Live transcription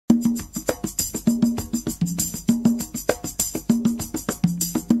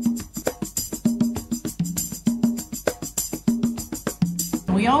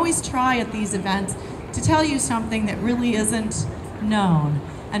always try at these events to tell you something that really isn't known.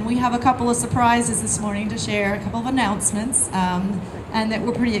 And we have a couple of surprises this morning to share, a couple of announcements, and that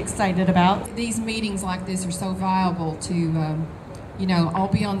we're pretty excited about. These meetings like this are so viable to, you know, all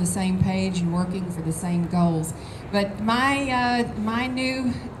be on the same page and working for the same goals. But my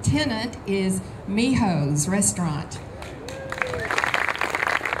new tenant is Mijo's Restaurant.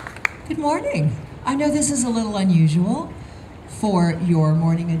 Good morning. I know this is a little unusual for your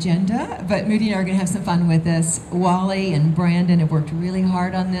morning agenda, but Moody and I are going to have some fun with this. Wally and Brandon have worked really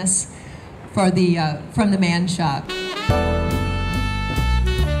hard on this for the from the Man Shop.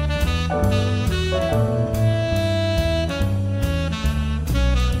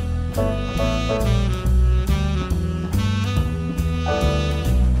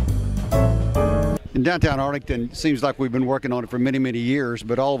 In downtown Arlington, it seems like we've been working on it for many, many years,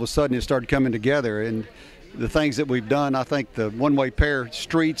 but all of a sudden it started coming together. And the things that we've done, I think the one-way pair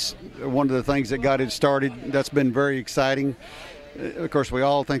streets are one of the things that got it started. That's been very exciting. Of course, we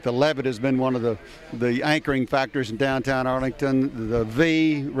all think the Levitt has been one of the anchoring factors in downtown Arlington. The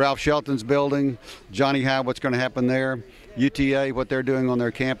V, Ralph Shelton's building, Johnny Howe, what's going to happen there. UTA, what they're doing on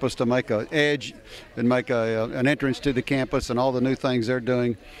their campus to make an edge and make an entrance to the campus, and all the new things they're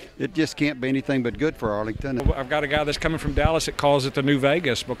doing. It just can't be anything but good for Arlington. I've got a guy that's coming from Dallas that calls it the New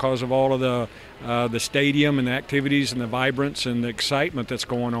Vegas because of all of the stadium and the activities and the vibrance and the excitement that's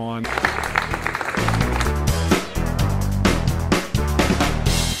going on.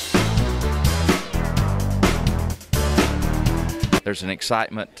 There's an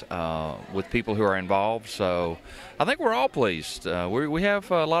excitement with people who are involved, so I think we're all pleased. We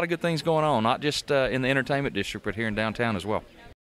have a lot of good things going on, not just in the entertainment district, but here in downtown as well.